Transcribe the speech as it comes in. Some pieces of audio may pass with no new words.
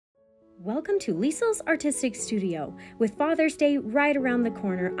Welcome to Liesel's Artistic Studio. With Father's Day right around the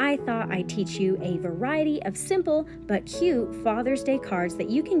corner, I thought I'd teach you a variety of simple but cute Father's Day cards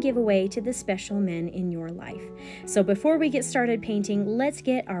that you can give away to the special men in your life. So before we get started painting, let's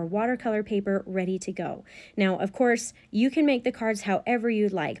get our watercolor paper ready to go. Now, of course, you can make the cards however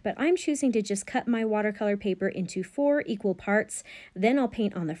you'd like, but I'm choosing to just cut my watercolor paper into 4 equal parts. Then I'll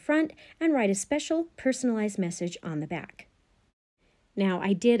paint on the front and write a special personalized message on the back. Now,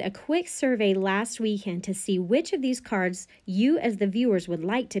 I did a quick survey last weekend to see which of these cards you as the viewers would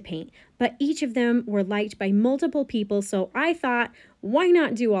like to paint, but each of them were liked by multiple people, so I thought, why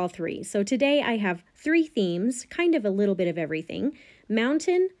not do all 3? So today I have 3 themes, kind of a little bit of everything: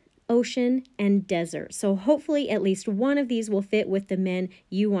 mountain, ocean, and desert. So hopefully at least one of these will fit with the men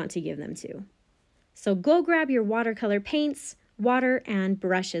you want to give them to. So go grab your watercolor paints, water, and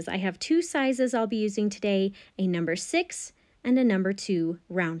brushes. I have 2 sizes I'll be using today, a number 6 and a number 2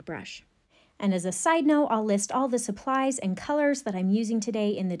 round brush. And as a side note, I'll list all the supplies and colors that I'm using today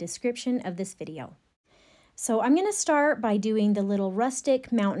in the description of this video. So I'm going to start by doing the little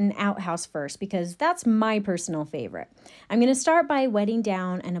rustic mountain outhouse first because that's my personal favorite. I'm going to start by wetting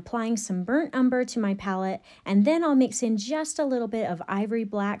down and applying some burnt umber to my palette, and then I'll mix in just a little bit of ivory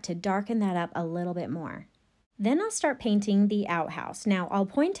black to darken that up a little bit more. Then I'll start painting the outhouse. Now, I'll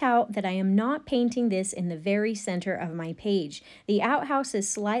point out that I am not painting this in the very center of my page. The outhouse is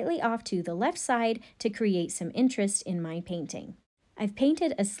slightly off to the left side to create some interest in my painting. I've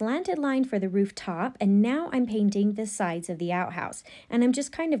painted a slanted line for the rooftop, and now I'm painting the sides of the outhouse. And I'm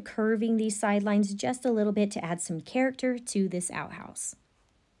just kind of curving these sidelines just a little bit to add some character to this outhouse.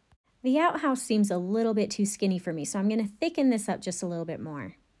 The outhouse seems a little bit too skinny for me, so I'm going to thicken this up just a little bit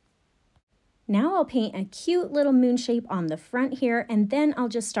more. Now I'll paint a cute little moon shape on the front here, and then I'll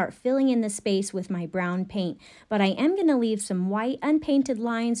just start filling in the space with my brown paint. But I am going to leave some white unpainted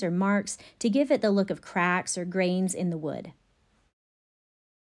lines or marks to give it the look of cracks or grains in the wood.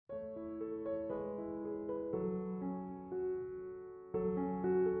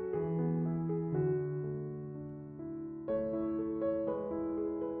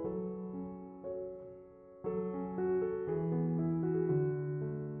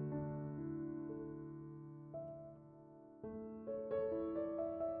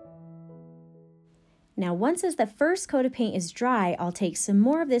 Now, once the first coat of paint is dry, I'll take some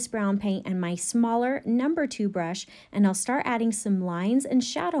more of this brown paint and my smaller number 2 brush, and I'll start adding some lines and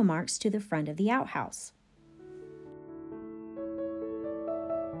shadow marks to the front of the outhouse.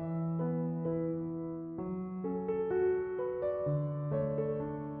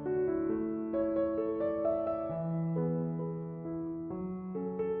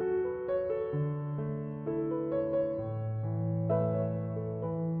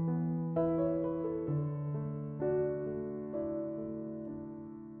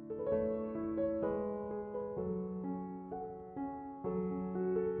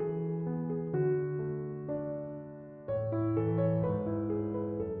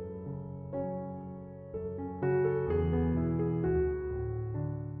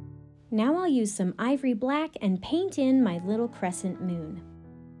 Now I'll use some ivory black and paint in my little crescent moon.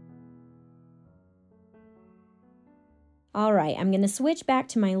 Alright, I'm going to switch back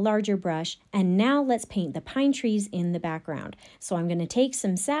to my larger brush, and now let's paint the pine trees in the background. So I'm going to take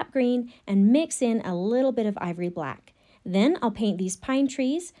some sap green and mix in a little bit of ivory black. Then I'll paint these pine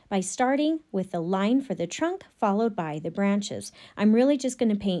trees by starting with the line for the trunk followed by the branches. I'm really just going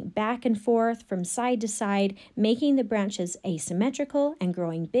to paint back and forth from side to side, making the branches asymmetrical and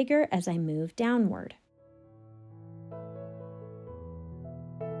growing bigger as I move downward.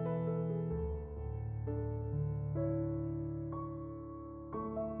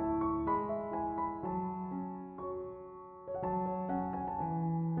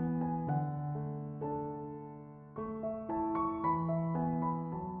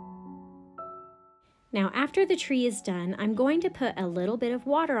 Now, after the tree is done, I'm going to put a little bit of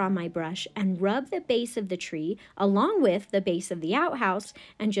water on my brush and rub the base of the tree along with the base of the outhouse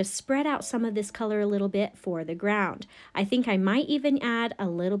and just spread out some of this color a little bit for the ground. I think I might even add a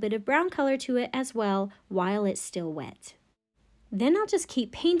little bit of brown color to it as well while it's still wet. Then I'll just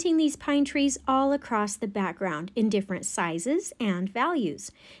keep painting these pine trees all across the background in different sizes and values.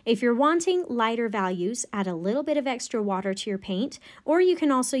 If you're wanting lighter values, add a little bit of extra water to your paint, or you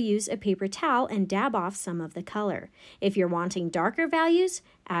can also use a paper towel and dab off some of the color. If you're wanting darker values,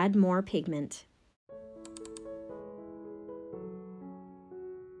 add more pigment.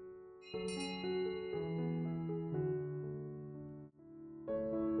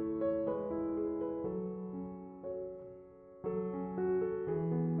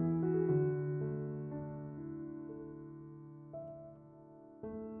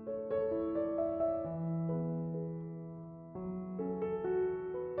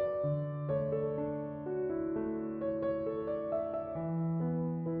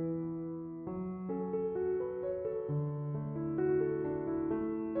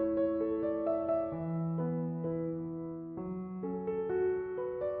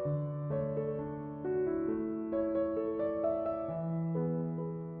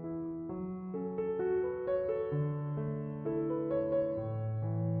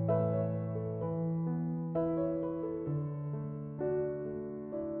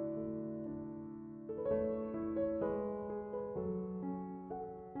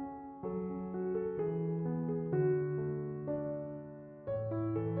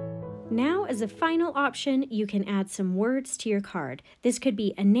 Now, as a final option, you can add some words to your card. This could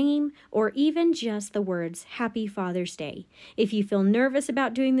be a name or even just the words Happy Father's Day. If you feel nervous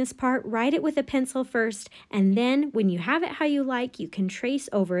about doing this part, write it with a pencil first, and then when you have it how you like, you can trace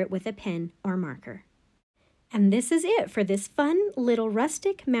over it with a pen or marker. And this is it for this fun little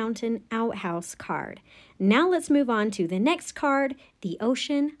rustic mountain outhouse card. Now let's move on to the next card, the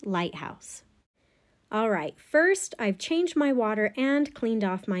ocean lighthouse. All right, first I've changed my water and cleaned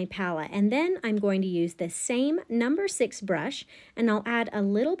off my palette, and then I'm going to use the same number 6 brush, and I'll add a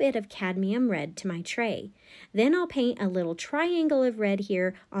little bit of cadmium red to my tray. Then I'll paint a little triangle of red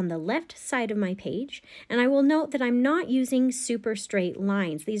here on the left side of my page, and I will note that I'm not using super straight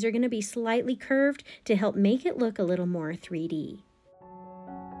lines. These are going to be slightly curved to help make it look a little more 3D.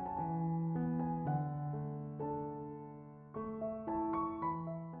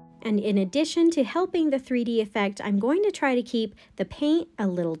 And in addition to helping the 3D effect, I'm going to try to keep the paint a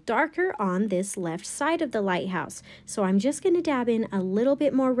little darker on this left side of the lighthouse. So I'm just going to dab in a little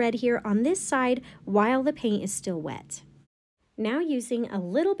bit more red here on this side while the paint is still wet. Now using a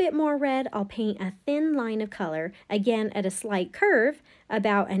little bit more red, I'll paint a thin line of color, again at a slight curve,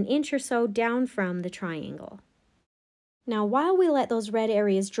 about an inch or so down from the triangle. Now, while we let those red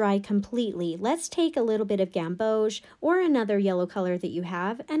areas dry completely, let's take a little bit of Gamboge or another yellow color that you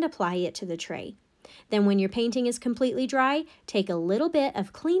have and apply it to the tray. Then when your painting is completely dry, take a little bit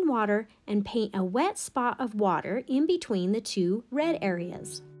of clean water and paint a wet spot of water in between the two red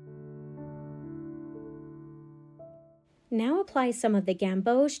areas. Now apply some of the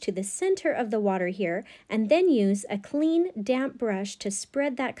Gamboge to the center of the water here, and then use a clean, damp brush to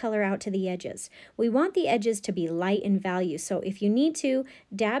spread that color out to the edges. We want the edges to be light in value, so if you need to,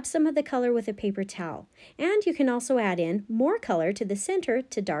 dab some of the color with a paper towel. And you can also add in more color to the center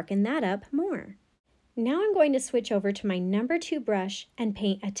to darken that up more. Now I'm going to switch over to my number 2 brush and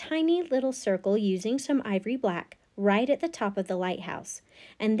paint a tiny little circle using some ivory black right at the top of the lighthouse.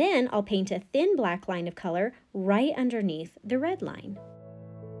 And then I'll paint a thin black line of color right underneath the red line.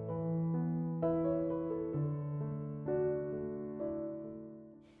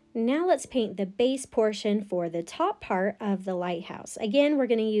 Now let's paint the base portion for the top part of the lighthouse. Again, we're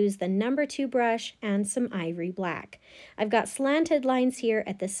going to use the number 2 brush and some ivory black. I've got slanted lines here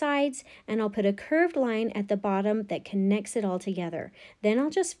at the sides, and I'll put a curved line at the bottom that connects it all together. Then I'll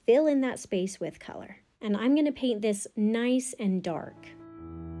just fill in that space with color. And I'm going to paint this nice and dark.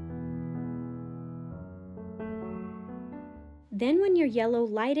 Then when your yellow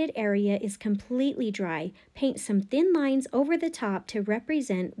lighted area is completely dry, paint some thin lines over the top to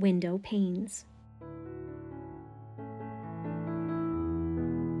represent window panes.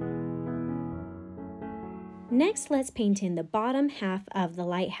 Next, let's paint in the bottom half of the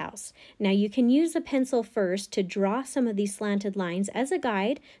lighthouse. Now you can use a pencil first to draw some of these slanted lines as a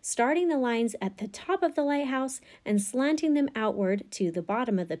guide, starting the lines at the top of the lighthouse and slanting them outward to the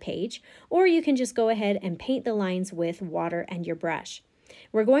bottom of the page, or you can just go ahead and paint the lines with water and your brush.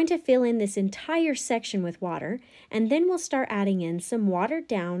 We're going to fill in this entire section with water, and then we'll start adding in some watered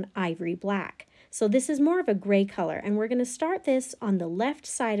down ivory black. So this is more of a gray color, and we're going to start this on the left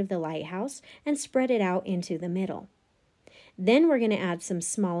side of the lighthouse and spread it out into the middle. Then we're going to add some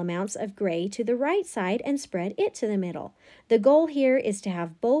small amounts of gray to the right side and spread it to the middle. The goal here is to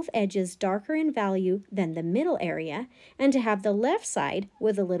have both edges darker in value than the middle area, and to have the left side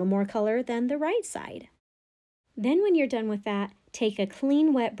with a little more color than the right side. Then when you're done with that, take a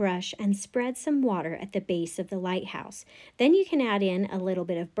clean wet brush and spread some water at the base of the lighthouse. Then you can add in a little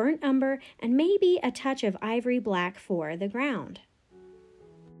bit of burnt umber and maybe a touch of ivory black for the ground.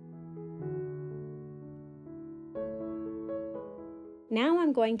 Now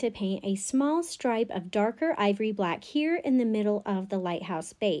I'm going to paint a small stripe of darker ivory black here in the middle of the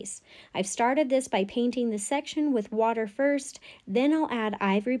lighthouse base. I've started this by painting the section with water first, then I'll add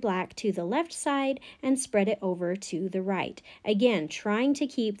ivory black to the left side and spread it over to the right. Again, trying to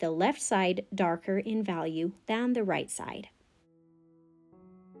keep the left side darker in value than the right side.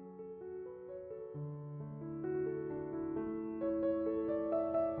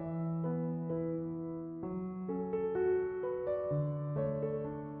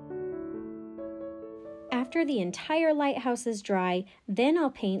 After the entire lighthouse is dry, then I'll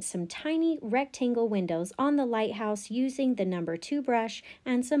paint some tiny rectangle windows on the lighthouse using the number 2 brush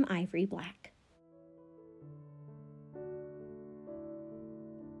and some ivory black.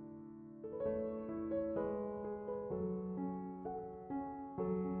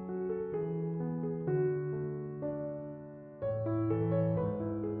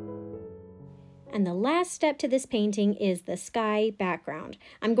 And the last step to this painting is the sky background.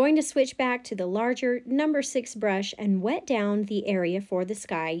 I'm going to switch back to the larger number 6 brush and wet down the area for the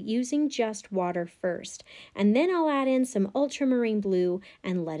sky using just water first. And then I'll add in some ultramarine blue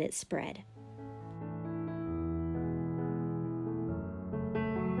and let it spread.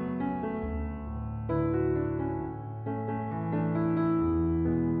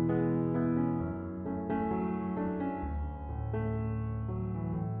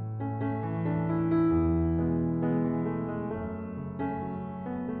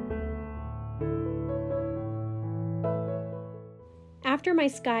 After my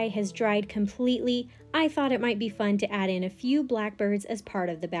sky has dried completely, I thought it might be fun to add in a few blackbirds as part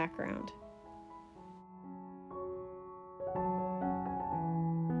of the background.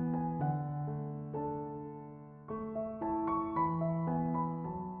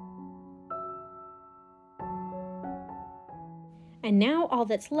 And now all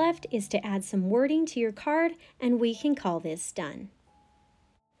that's left is to add some wording to your card, and we can call this done.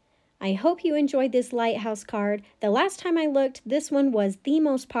 I hope you enjoyed this lighthouse card. The last time I looked, this one was the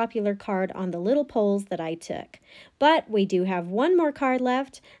most popular card on the little polls that I took. But we do have one more card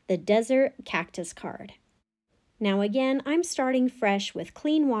left, the desert cactus card. Now again, I'm starting fresh with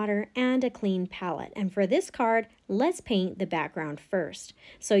clean water and a clean palette. And for this card, let's paint the background first.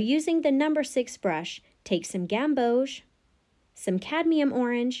 So using the number 6 brush, take some Gamboge, some cadmium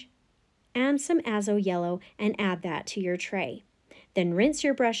orange, and some azo yellow and add that to your tray. Then rinse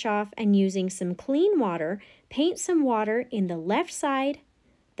your brush off and using some clean water, paint some water in the left side,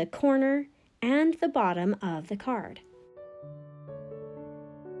 the corner, and the bottom of the card.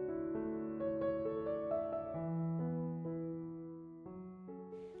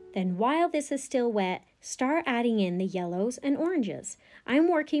 Then while this is still wet, start adding in the yellows and oranges. I'm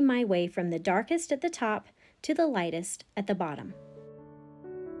working my way from the darkest at the top to the lightest at the bottom.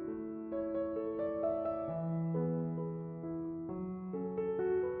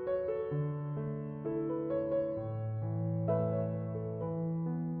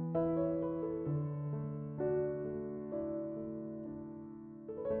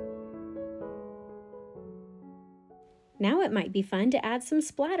 Now it might be fun to add some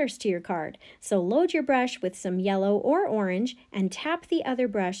splatters to your card, so load your brush with some yellow or orange and tap the other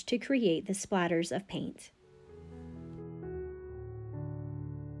brush to create the splatters of paint.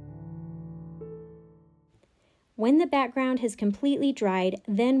 When the background has completely dried,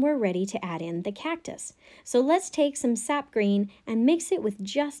 then we're ready to add in the cactus. So let's take some sap green and mix it with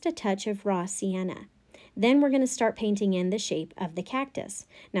just a touch of raw sienna. Then we're going to start painting in the shape of the cactus.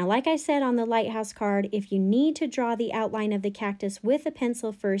 Now, like I said on the lighthouse card, if you need to draw the outline of the cactus with a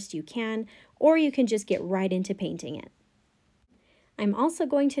pencil first, you can, or you can just get right into painting it. I'm also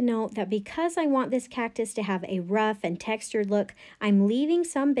going to note that because I want this cactus to have a rough and textured look, I'm leaving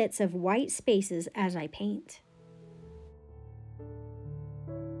some bits of white spaces as I paint.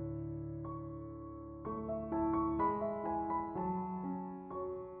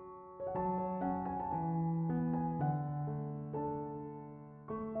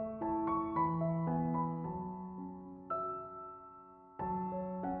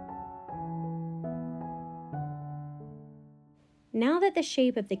 Now that the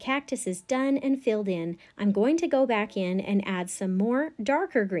shape of the cactus is done and filled in, I'm going to go back in and add some more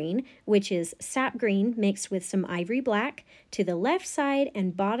darker green, which is sap green mixed with some ivory black, to the left side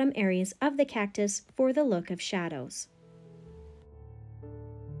and bottom areas of the cactus for the look of shadows.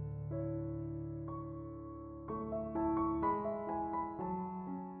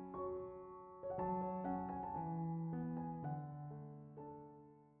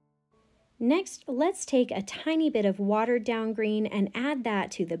 Next, let's take a tiny bit of watered down green and add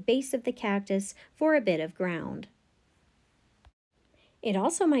that to the base of the cactus for a bit of ground. It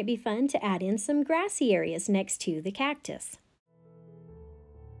also might be fun to add in some grassy areas next to the cactus.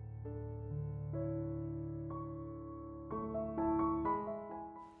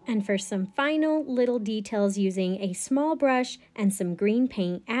 And for some final little details, using a small brush and some green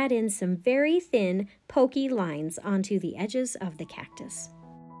paint, add in some very thin, pokey lines onto the edges of the cactus.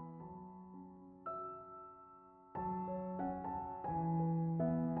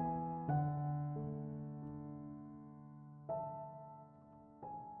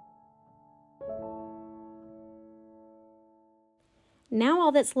 Now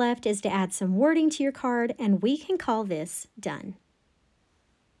all that's left is to add some wording to your card, and we can call this done.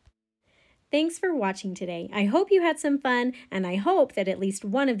 Thanks for watching today. I hope you had some fun, and I hope that at least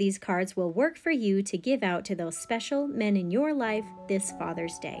one of these cards will work for you to give out to those special men in your life this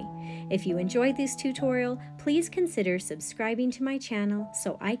Father's Day. If you enjoyed this tutorial, please consider subscribing to my channel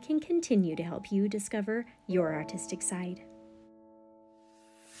so I can continue to help you discover your artistic side.